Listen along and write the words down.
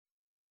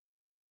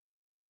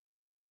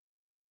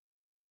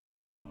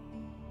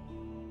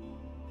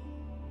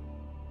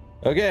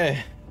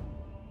Okay.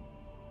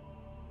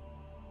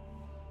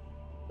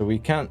 So we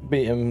can't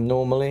beat him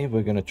normally.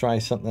 We're going to try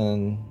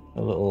something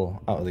a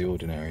little out of the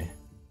ordinary.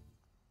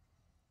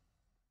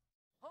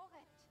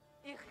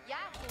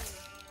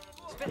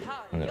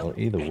 And it'll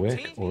either work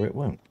or it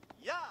won't.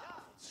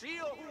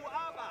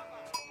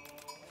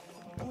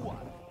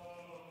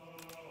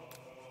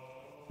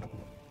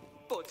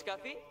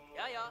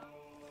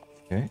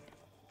 Okay.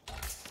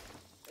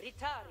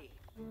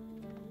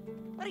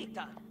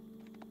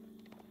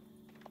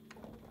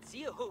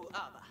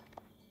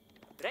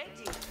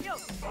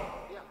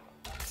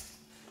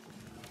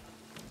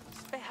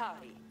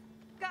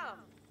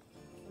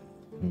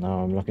 Now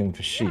I'm looking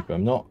for sheep.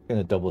 I'm not going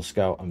to double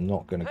scout. I'm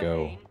not going to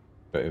go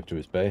straight over to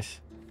his base.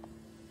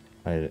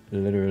 I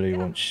literally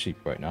want sheep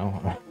right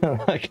now.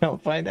 I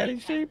can't find any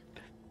sheep.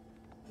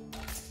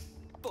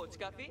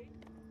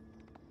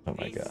 Oh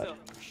my god.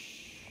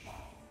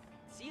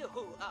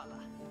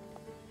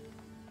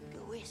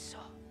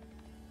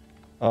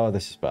 Oh,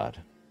 this is bad.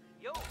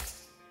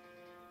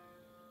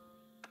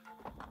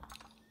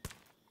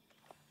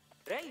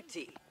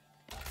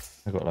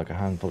 I got like a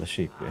handful of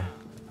sheep here.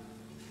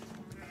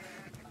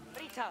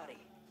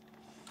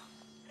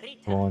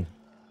 Come on.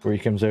 Where he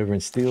comes over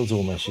and steals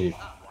all my sheep.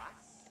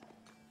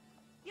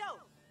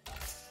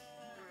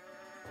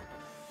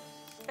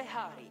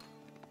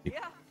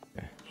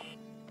 Okay.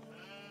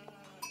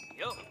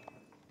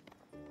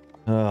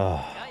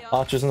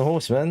 Archers and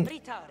horsemen.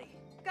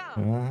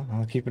 Well,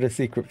 I'll keep it a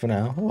secret for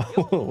now.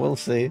 We'll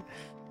see.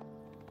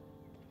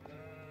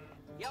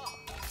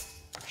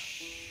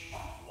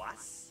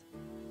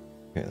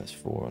 Okay, that's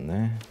 4 on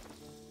there.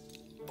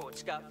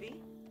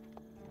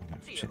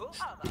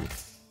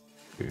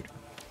 Food.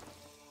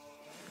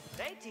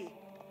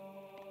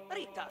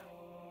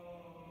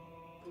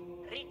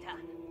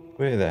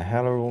 Where the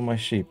hell are all my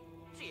sheep?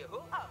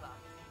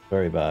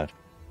 Very bad.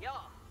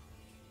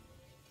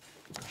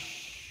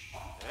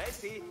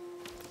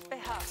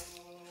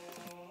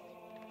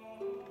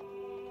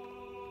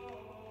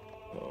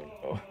 Oh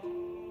no.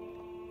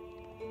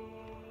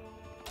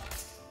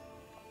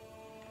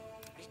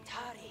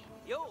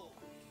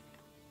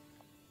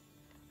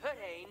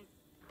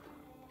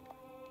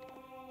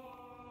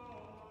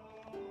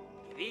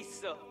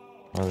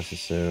 Oh, this is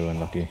so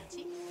unlucky.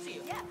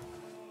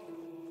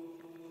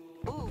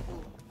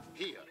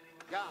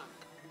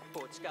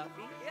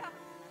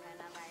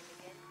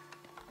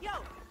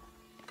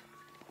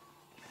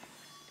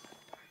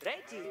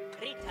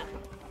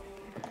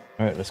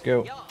 Alright, let's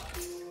go.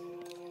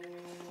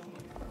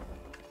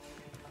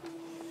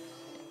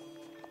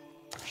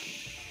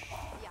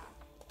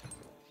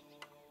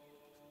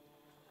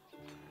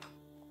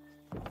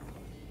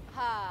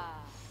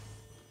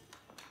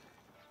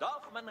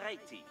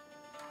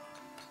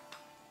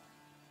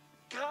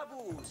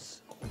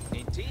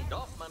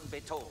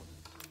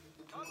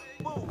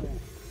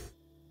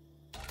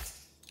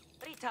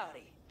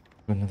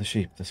 Another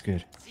sheep, that's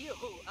good.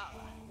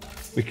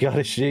 We got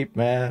a sheep,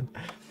 man.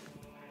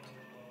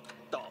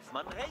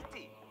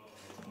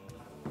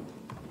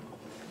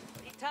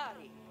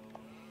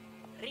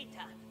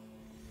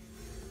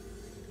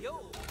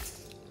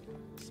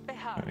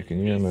 Right,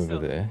 can you move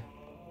over there?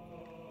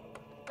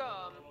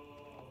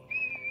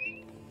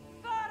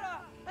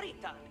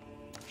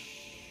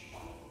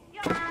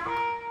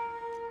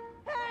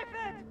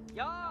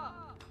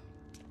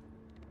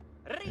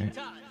 Okay.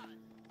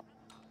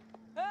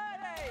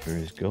 Where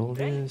his gold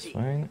is,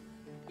 fine.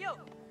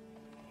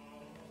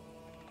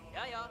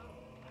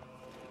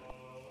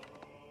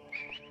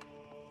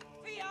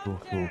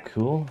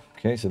 Cool.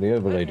 Okay, so the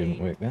overlay didn't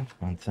work then.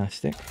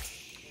 Fantastic.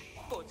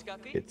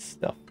 Good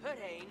stuff.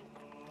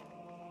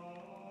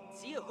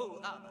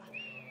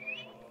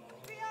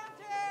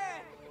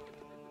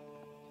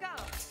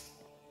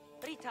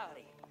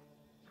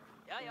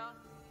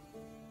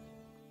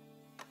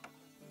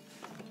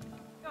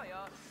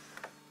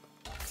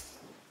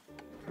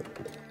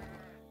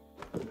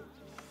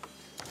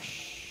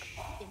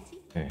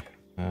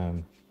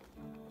 Okay,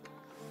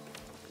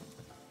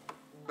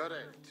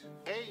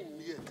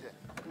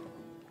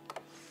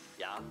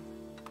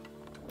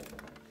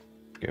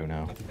 go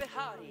now.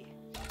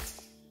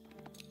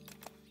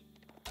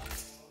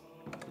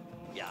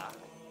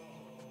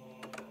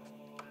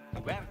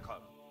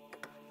 Welcome.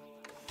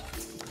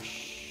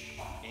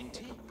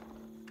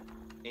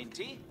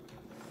 Inti?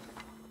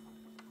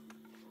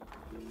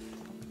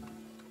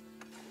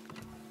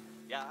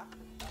 Yeah.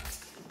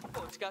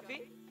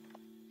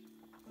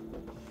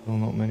 Well,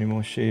 not many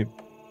more sheep.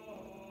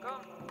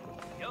 Come.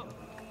 Yo.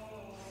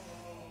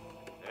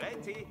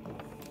 Ready.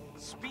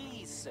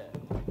 Spieße.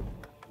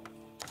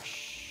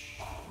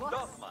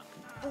 Dorfmann.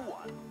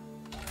 Buan.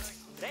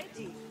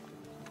 Ready.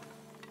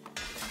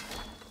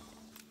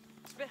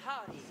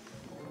 Spehari.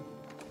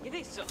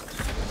 Gewisso.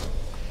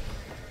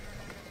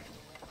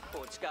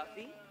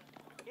 Botschafi?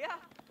 Ja.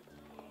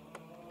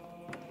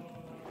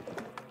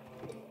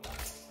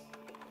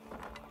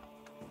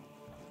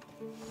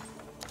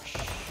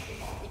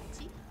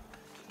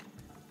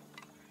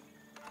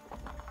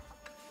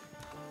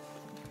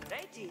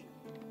 Ready.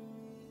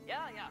 Ja.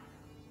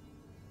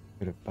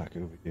 Get it back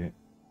over here.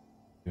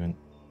 Doing.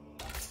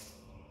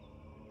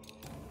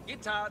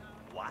 Gitarre.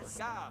 What's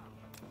up?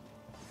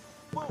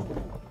 Move.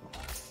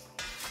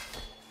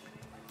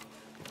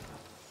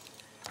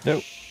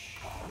 Nope.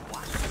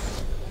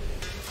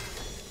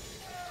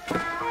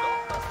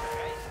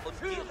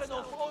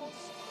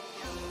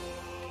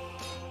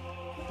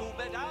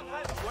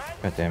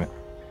 God damn it.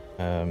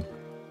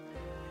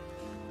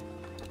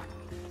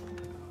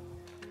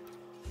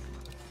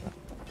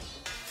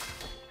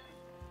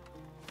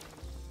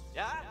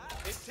 Ja,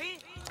 ist sie?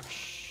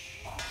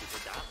 Der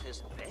Bedarf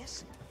ist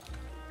was?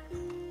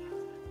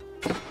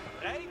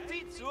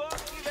 Reikly zur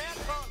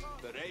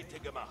Gewehrfront.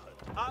 Bereit gemacht.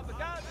 Aber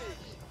gar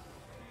nicht.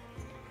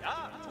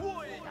 Ja,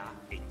 tue ich. Ja,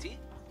 ist sie?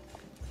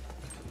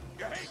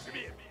 Geheißen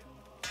mir.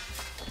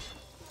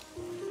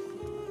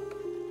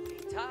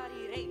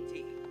 Tari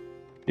Reikly.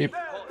 Yep.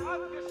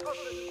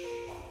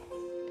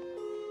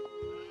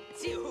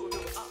 Zihu, du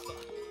aber.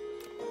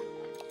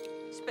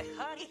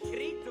 Spechari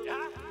Kritu.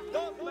 Ja,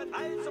 doch, man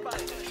also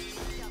beide.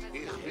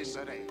 Ich bin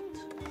bereit.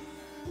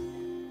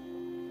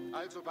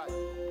 Also bald.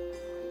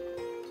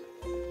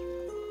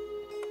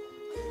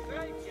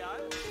 Bereit, ja?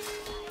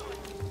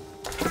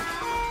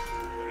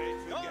 Bereit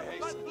für Doch, Geheißen.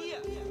 man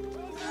hier.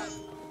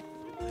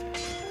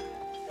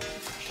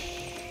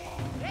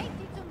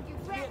 Reikly zum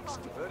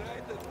Gewehrfront.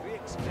 Bereitet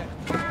Kriegsknecht.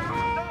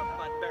 Doch,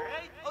 man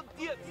bereit und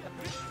jetzt.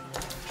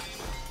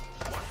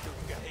 Was du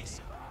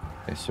geheißen.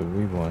 Okay, so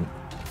we want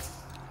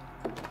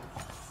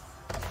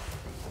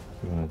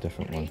a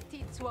different one.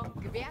 Reikly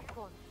zum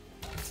Gewehrfront.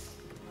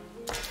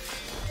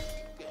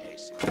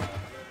 Geheißen.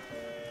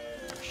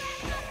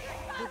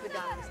 Du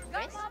bedarfst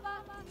was?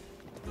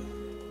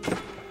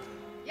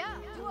 Ja,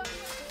 tu es.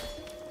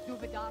 Du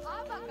bedarfst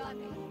aber gar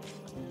nicht.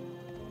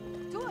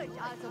 Tu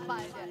ich also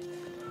bald.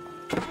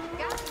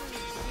 Ganz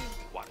nicht.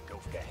 Was du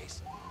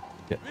geheißen.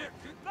 Ja.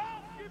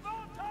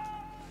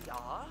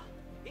 Ja,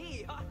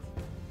 ja.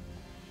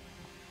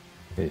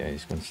 Okay, yeah,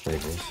 he's gonna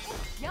stables.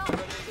 Ja,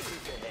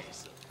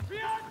 Geheißen. Wir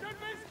können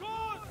mich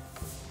gut.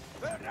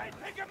 Bereit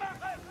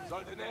gemacht.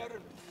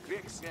 Soldaten,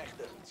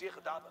 Kriegsknechte,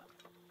 sicher da.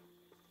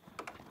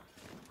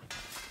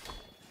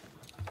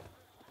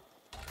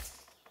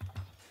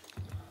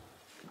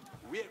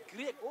 Wir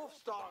Krieg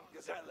aufstehen,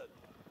 Gesellen.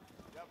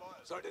 Jawohl.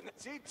 Sollte nicht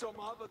Sie zum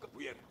Abend.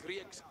 Wir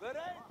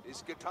Kriegsbereit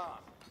ist getan.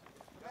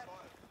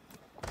 Jawohl.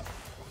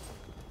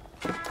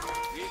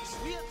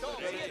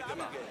 Kriegsbereit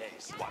gemacht.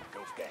 Geheißen. Was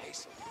auf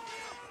geheißen.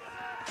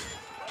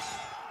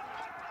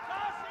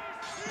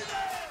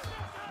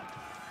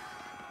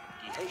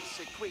 Die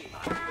heiße Queen.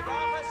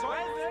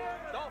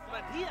 Doch,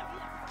 man hier.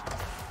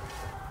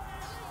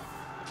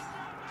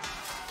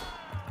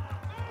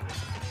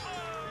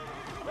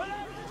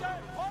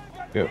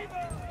 Go.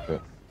 Go.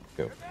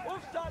 Go.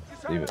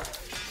 Leave it.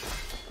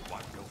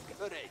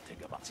 Bereit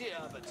gemacht. Sie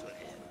haben zu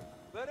Ehren.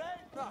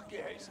 Bereit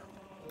nachgeheißen.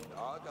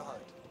 Ja,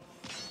 gehalten.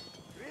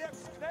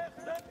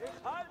 Kriegsknechte, ich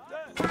halte.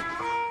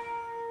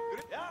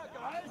 Ja,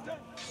 gehalten.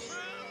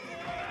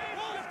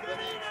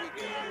 Bereit für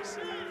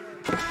geheißen.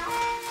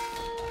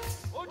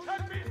 Und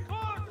hat mich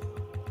gut.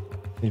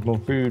 Need more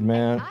food,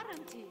 man.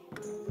 Garantie.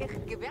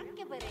 Ich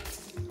gewerke bereit.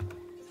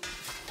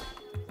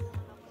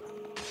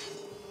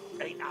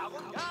 Ein Arm?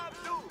 Ja,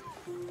 du.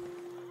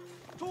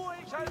 Tue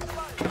ich halt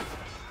bald.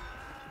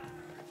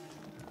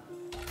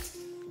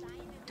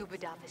 Du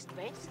bedarfst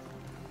was?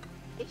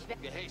 Ich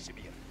werde. Geheißen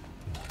mir.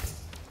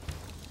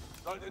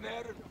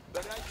 Soldaten,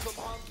 bereit zum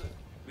Handeln.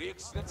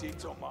 Kriegsknechte, Sie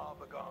zum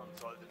Abend gehen,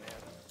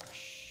 Soldaten.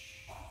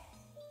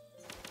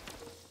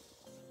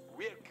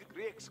 Wir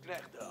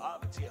Kriegsknechte,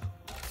 Abendzieher.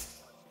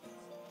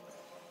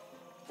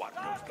 Was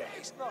auf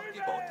geheißen noch die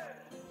Boot?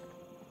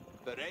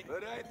 Bereit?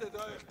 Bereitet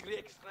euch,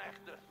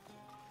 Kriegsknechte.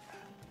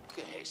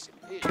 Geheißen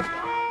hier.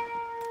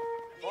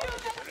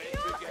 Bereit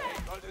für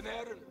geheißen,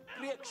 Soldaten.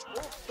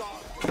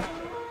 Kriegsaufstand.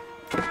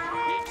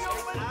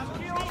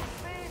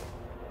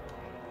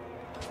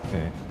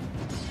 Okay.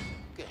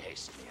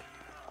 Geheißen mir.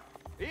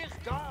 Ich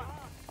kann.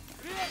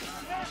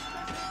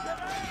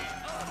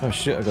 Oh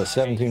shit, I've got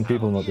 17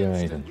 people not doing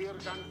anything. Wir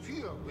dann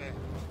für wer?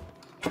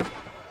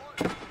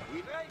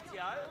 Bereit,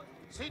 ja?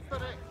 Seid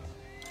bereit.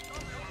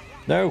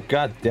 No,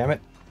 god damn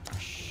it.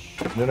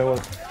 I don't know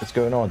what's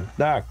going on.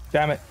 No,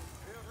 damn it.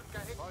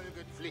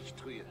 Folget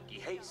Pflichttruhe.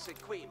 Die heiße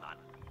Queen, Mann.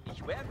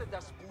 Ich werde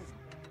das rufen.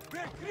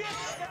 Wir kriegen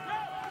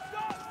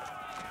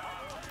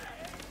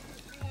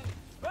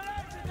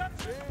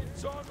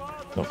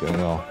Not going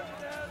well.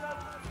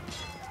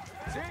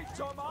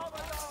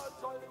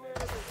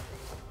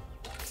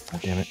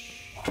 God damn it.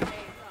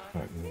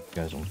 Right, we need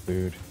guys on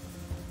food.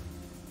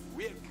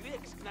 Wir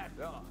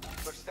Kriegsknechte, ja,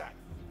 verstanden.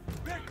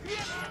 Wir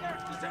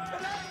Kriegsknechte sind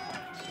bereit.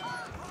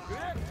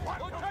 Krieg,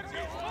 und hat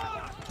sich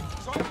gut.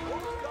 Soll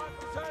Aufstand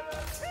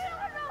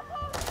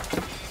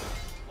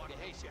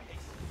Geheißen,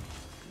 heißen.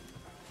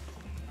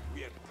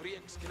 Wir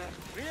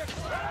Kriegsknechte.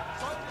 Kriegsknechte,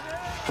 sollten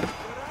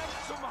bereit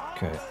zum Handeln.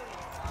 Okay.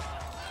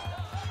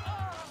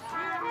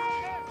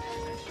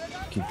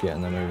 Keep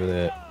getting them over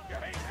there.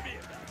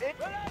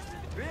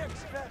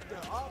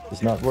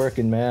 It's not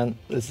working, man.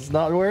 This is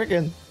not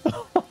working.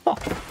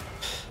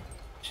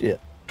 Shit.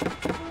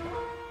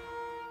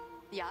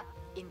 Ja,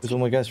 in There's all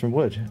my guys from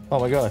wood. Oh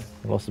my god.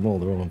 I lost them all.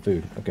 They're all on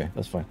food. Okay,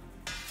 that's fine.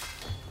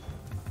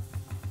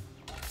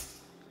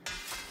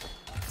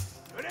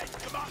 I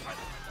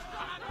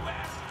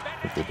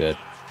think we're dead.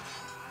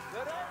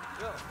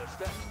 Ja,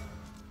 verstanden.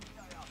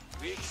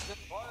 Kriegsschnitt.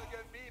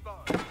 Folgen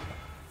Biber.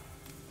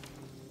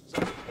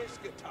 Soll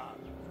ich getan.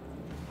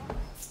 I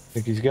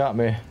think he's got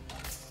me.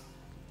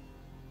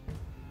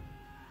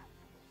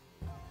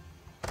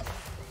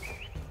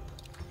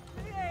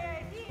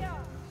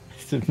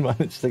 He didn't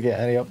manage to get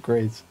any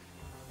upgrades.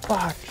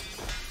 Fuck.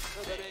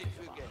 Bereit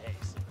für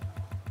Geheiß.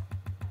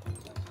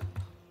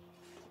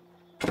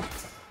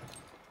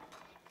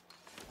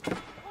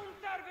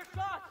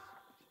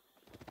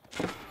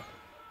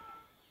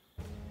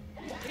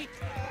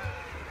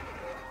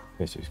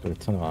 Okay, so he's got a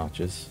ton of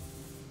archers.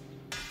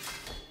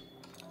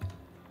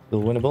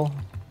 Still winnable?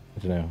 I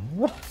don't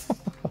know.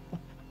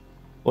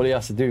 All he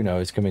has to do now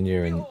is come in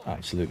here and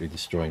absolutely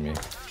destroy me.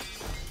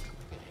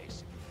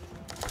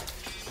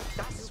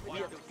 Das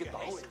wird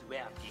gebaut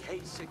werden. Die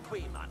heiße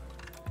Queeman.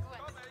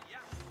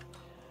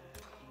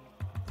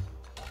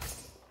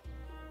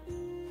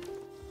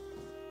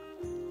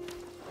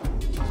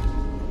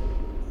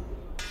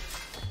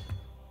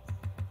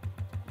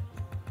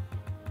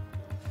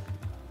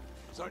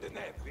 Soll der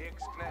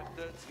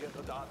Kriegsknechte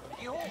ihre Daten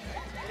die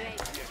Hochheit?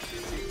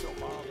 Sie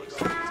zum Arme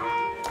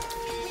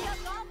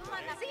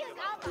Sie ist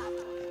aber.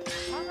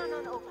 Komm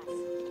und Opas.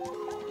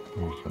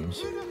 Here he comes.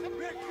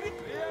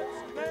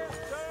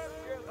 Kriegsknechte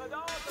ihre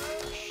Daten.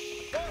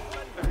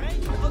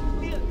 Bereit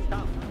und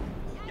wirksam.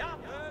 Ja,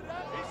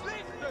 ich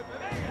lese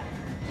bewegen.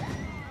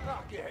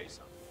 Ach,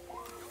 Geheißer.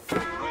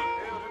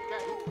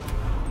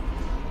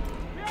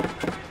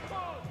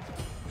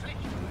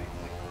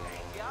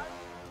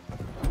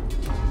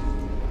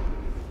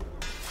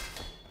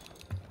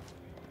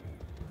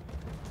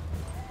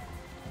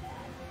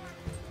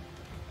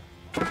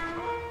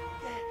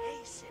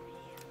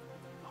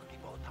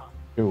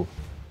 Cool.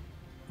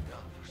 Ja,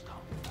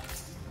 verstanden.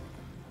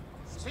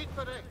 Seid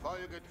bereit.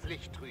 Folget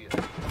Pflichttruhe.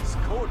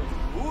 Skål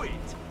och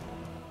Huit.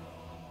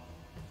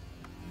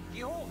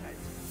 Die Hochheit.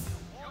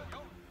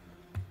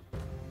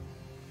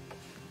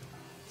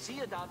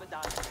 Siehe da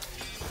bedankt.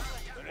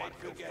 Bereit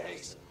für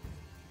Geheiß.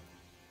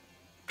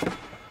 I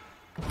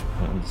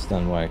don't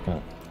understand why I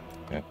can't.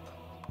 Okay.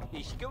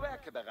 Ich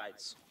gewerke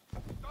bereits.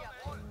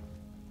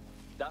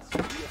 Das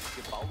wird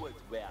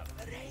gebaut werden.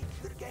 Bereit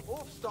für Geheiß.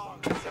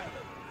 Aufstand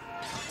zählen.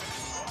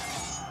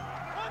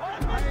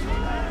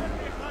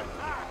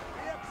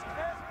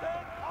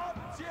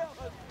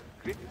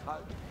 Kriegt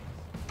halt.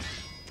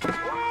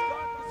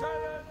 Aufstand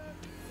zählen.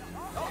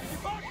 Auf die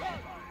Boten.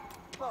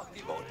 Auf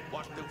die Boten.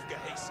 Wacht auf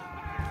Geheißen.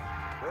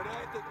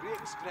 Bereite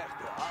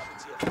Kriegsknechte haben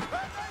sie.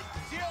 Bereit,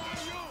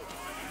 CRU.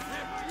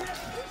 Wir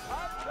Krieg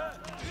halten.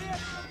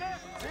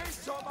 Kriegsknechte.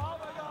 Sie zum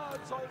Arbeiter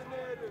sollen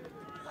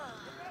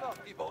auf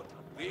die Boten.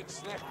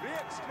 Kriegsknechte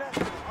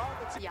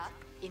haben sie. Ja,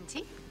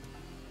 Inti?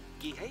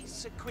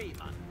 Geheiße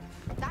Queeman.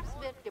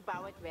 Das wird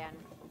gebaut werden.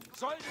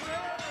 Sollen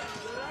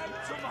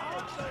bereit zum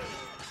Handeln.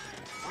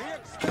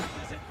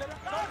 Kriegsknechte sind bereit.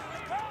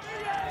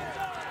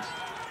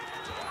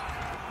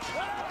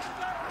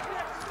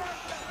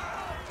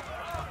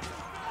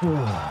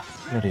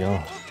 Bloody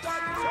hell.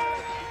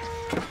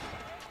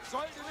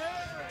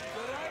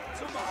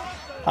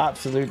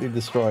 Absolutely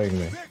destroying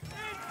me.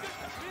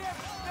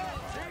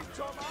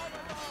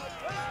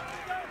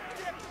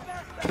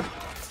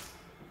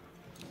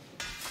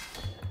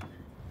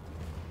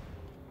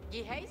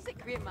 Geheiße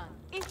Quimmer.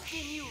 Ich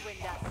genüge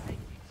das.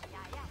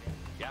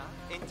 Ja,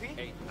 Inti?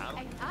 Ein Arm.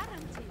 Ein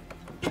Arenti.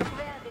 Ich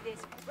werde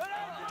das.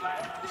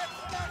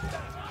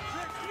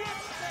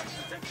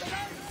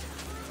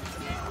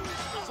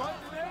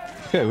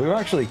 Okay, we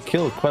actually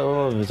killed quite a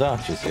lot of his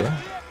archers here.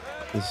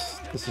 This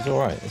is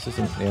alright. This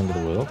isn't the end of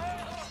the world.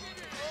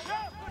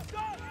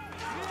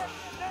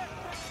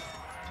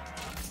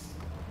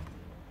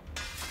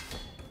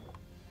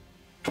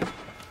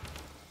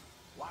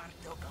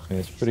 And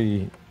it's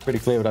pretty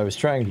clear what I was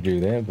trying to do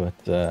there,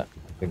 but I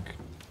think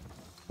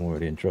I'm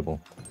already in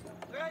trouble.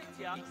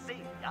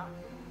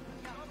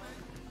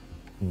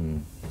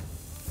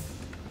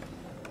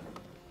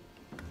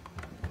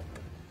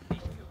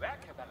 Ich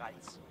gewerke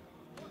bereits.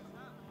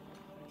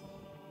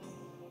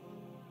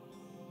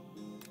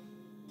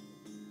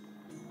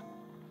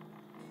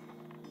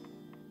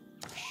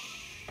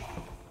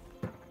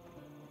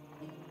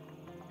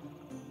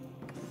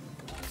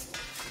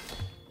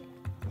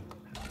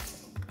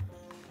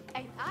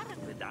 Ein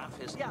Arenti. Bedarf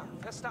ist ja,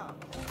 verstanden.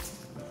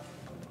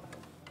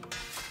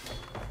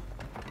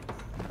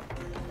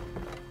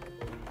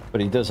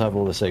 But he does have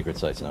all the sacred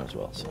sites now as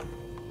well, so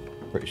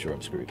pretty sure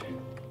I'm screwed.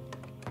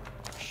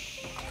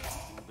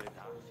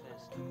 Bedarf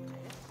ist.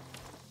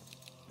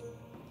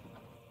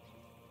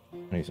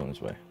 And he's on his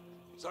way.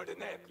 Sollte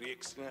ne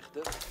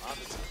Kriegsknechte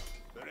haben sie.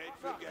 Bereit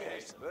für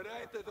Geheiß.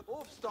 Bereit den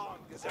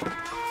Aufstand gesetzt. Und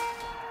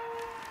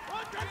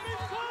dann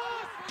ist los!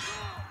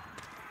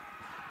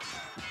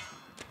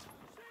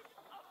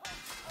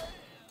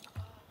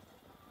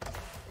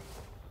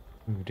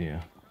 Oh dear.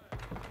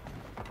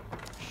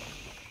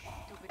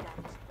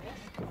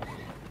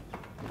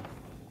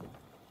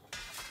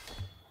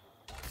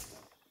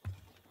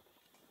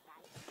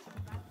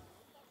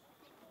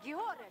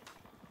 gehört.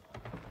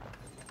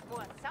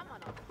 Nur Summer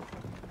noch.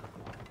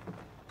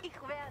 Ich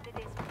werde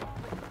das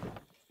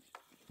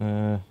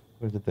proben.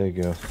 Where did they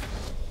go?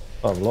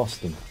 Oh, I've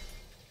lost them.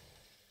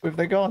 Where have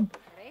they gone?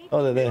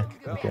 Oh, they're there.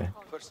 Okay,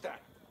 Verstanden.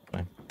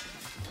 fine.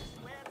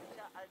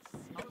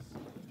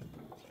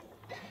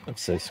 I'm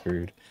so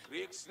screwed.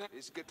 Kriegsknecht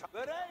ist getan.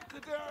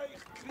 Bereitet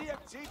euch! Krieg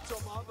sie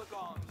zum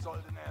Abgang,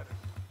 Soldaten.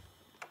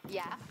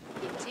 Ja,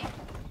 bitte.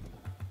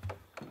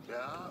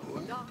 Ja,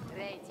 und? Noch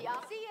Reiti.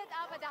 Sieht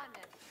aber dann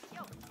nicht.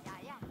 Jo, ja,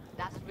 ja.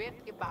 Das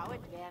wird gebaut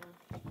werden.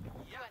 Gut.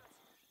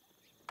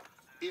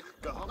 Ich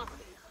gehorche.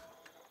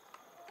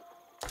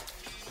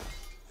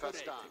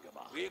 Verstanden.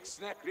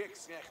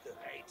 Kriegsknechte.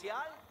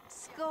 Reitial?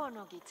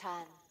 Skono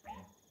getan.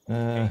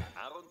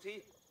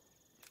 Aronti?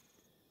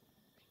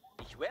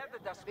 Ich werde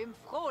das Bin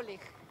frohlich.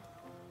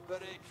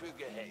 bereit für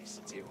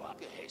geheißen. Sie war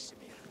geheißen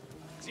mir.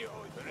 Sie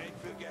holt bereit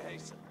für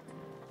geheißen.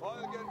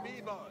 Folgen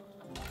Bibon.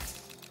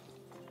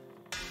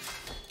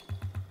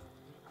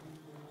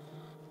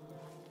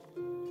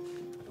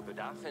 Du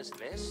bedarfst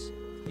was?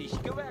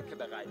 Ich gewerke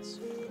bereits.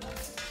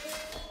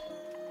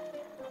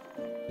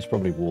 He's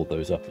probably walled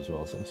those up as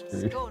well, so I'm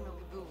screwed. Skono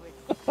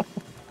gebucht.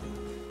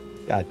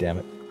 God damn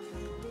it.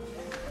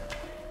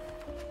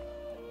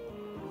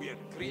 Wir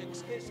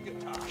Kriegsknecht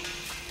getan.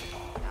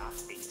 Ja,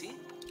 ich sie?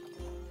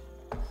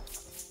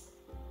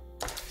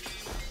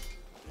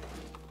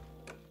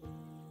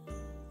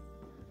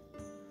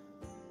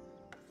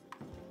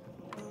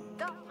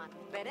 Doch, Mann.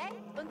 Bereit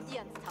und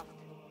diensthaft.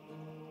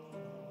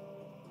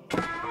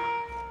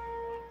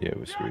 Yeah,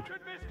 we're screwed.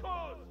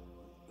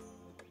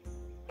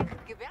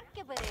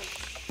 Gewerke bereit.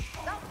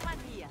 Doch, Mann,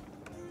 hier.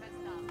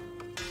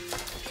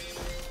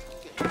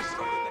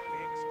 Verstanden.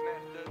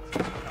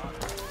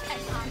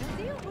 Ein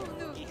Arrosier,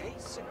 Hunu. Die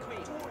heiße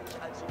Queen.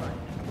 Also mein.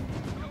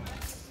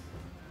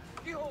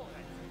 Die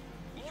Hoheit.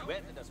 Ich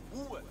werde das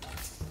Ruhe.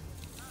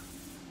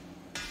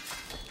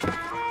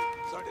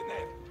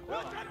 Soldaten.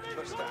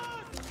 Verstanden.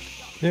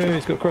 Yeah,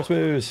 he's got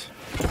crossbows.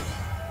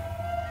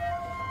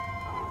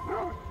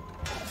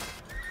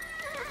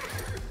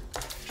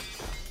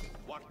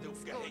 Wart auf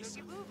Skono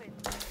geheißen. gebucht.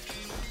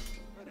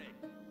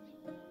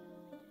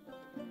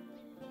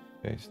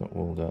 Okay, it's not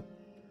walled up.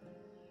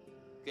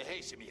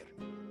 Geheißen mir.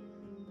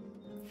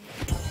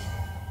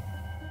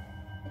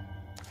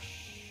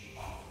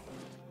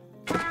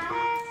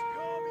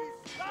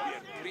 Wir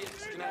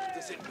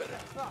Kriegsknechte sind bereit.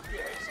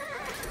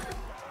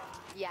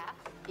 Ja,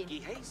 in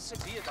Die heiße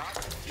Tier da.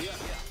 Hier,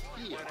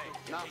 Hier,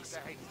 nach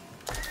der Hexe.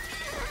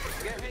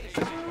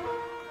 Geheißen.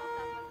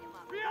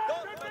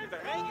 Dort man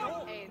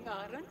bereit. ein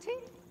Arrenti.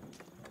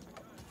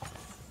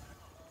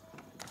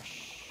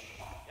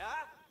 Ja,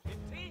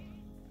 bitte.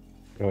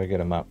 How do I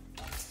get a map?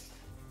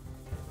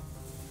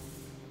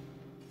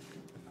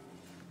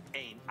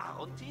 Ein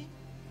Aronti?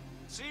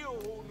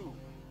 Ziohonu.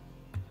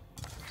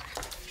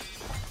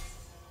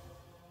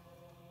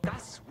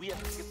 Das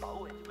wird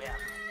gebaut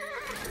werden.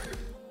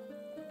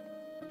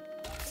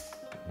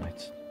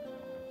 Right.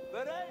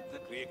 Bereit.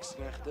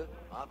 Kriegsknechte.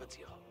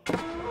 Arbeitstiere.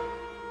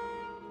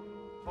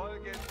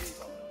 Folgen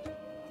Bibon.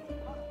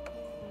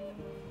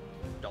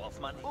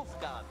 Dorfmann,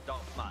 Aufgaben,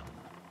 Dorfmann.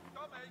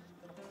 Komm ich.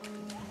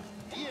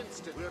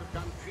 Dienste wird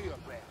dann für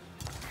werden.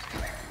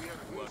 Wir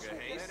müssen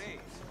Geheißen.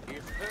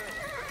 Ich höre.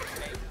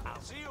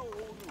 Ein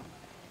Ziohonu.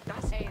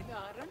 Das ein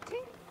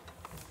Arrenti.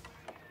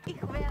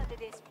 Ich werde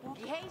das Buch.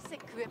 Die heiße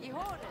Quir. Die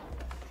Hoden.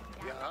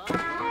 Ja,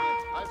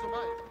 also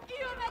mal.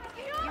 Ihr werdet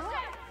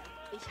gehört.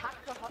 Ich hab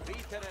gehofft.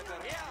 Ritere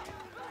bereit. Ja.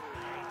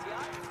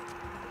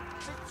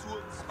 Sind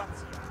zur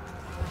Spazier.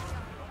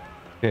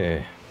 Okay.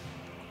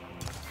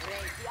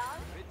 Reitial.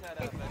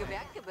 Ich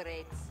gewerke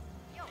bereits.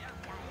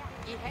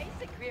 Die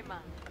heiße Quirma.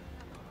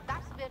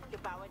 Das wird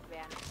gebaut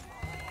werden.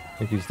 I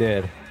think he's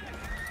dead. I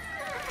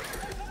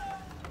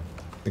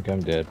think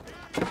I'm dead.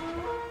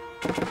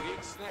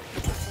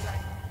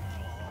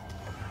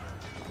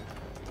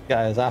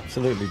 Guy has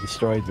absolutely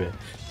destroyed me.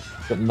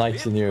 Got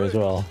knights in here as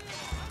well.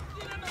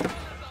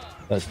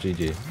 That's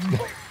GG.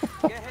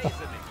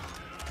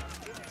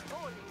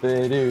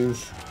 Fair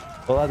news.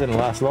 Well, that didn't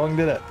last long,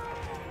 did it?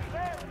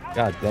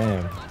 God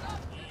damn.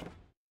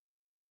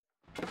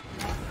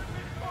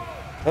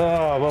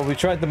 Oh, well, we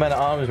tried the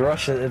men-at-arms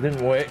rush and it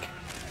didn't work.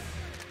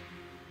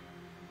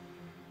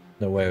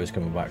 No way I was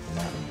coming back from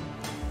that.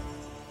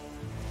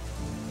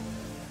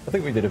 I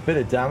think we did a bit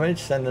of damage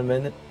sending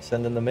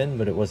them in,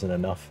 but it wasn't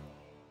enough.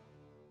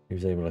 He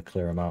was able to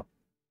clear them out.